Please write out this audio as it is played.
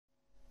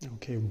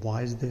Okay,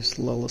 why is this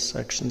little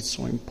section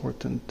so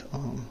important?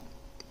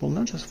 Well,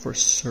 not just for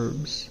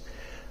Serbs,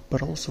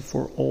 but also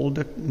for all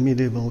the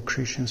medieval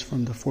Christians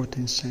from the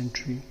 14th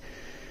century,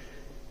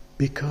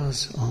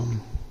 because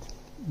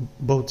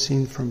both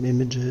seen from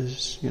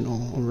images,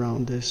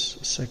 around this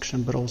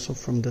section, but also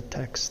from the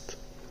text,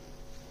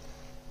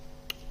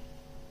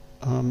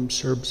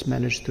 Serbs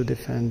managed to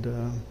defend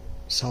the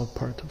south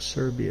part of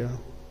Serbia,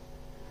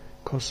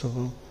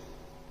 Kosovo,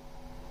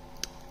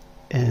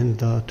 and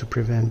to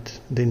prevent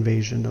the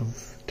invasion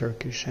of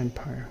Turkish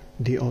Empire,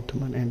 the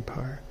Ottoman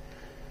Empire,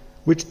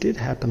 which did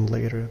happen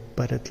later,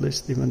 but at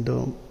least even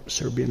though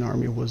Serbian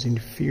army was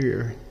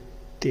inferior,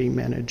 they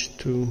managed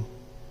to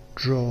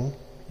draw,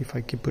 if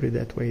I could put it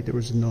that way. There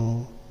was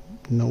no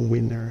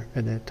winner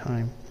at that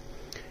time,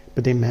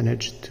 but they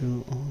managed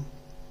to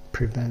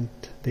prevent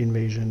the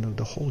invasion of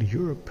the whole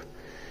Europe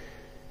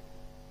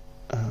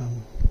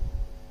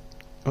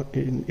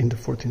in the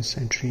 14th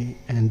century,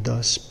 and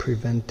thus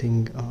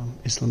preventing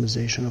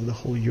Islamization of the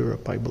whole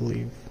Europe, I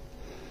believe.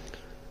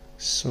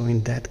 So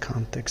in that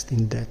context,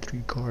 in that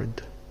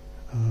regard,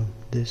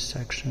 this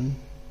section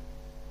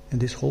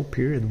and this whole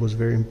period was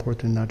very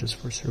important, not just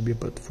for Serbia,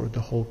 but for the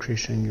whole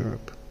Christian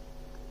Europe.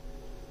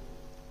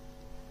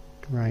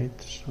 Right?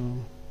 So,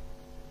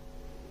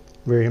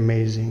 very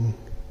amazing.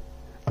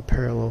 A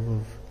parallel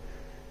of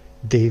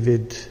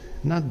David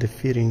not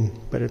defeating,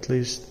 but at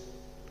least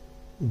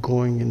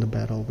going in the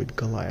battle with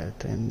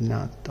Goliath and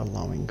not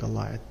allowing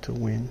Goliath to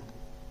win,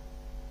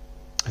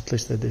 at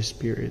least at this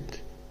period.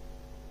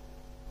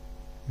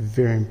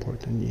 Very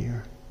important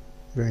year,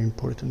 very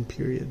important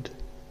period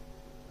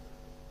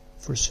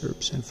for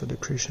Serbs and for the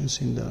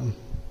Christians in the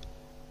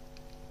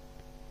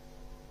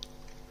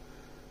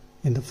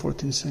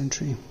 14th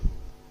century.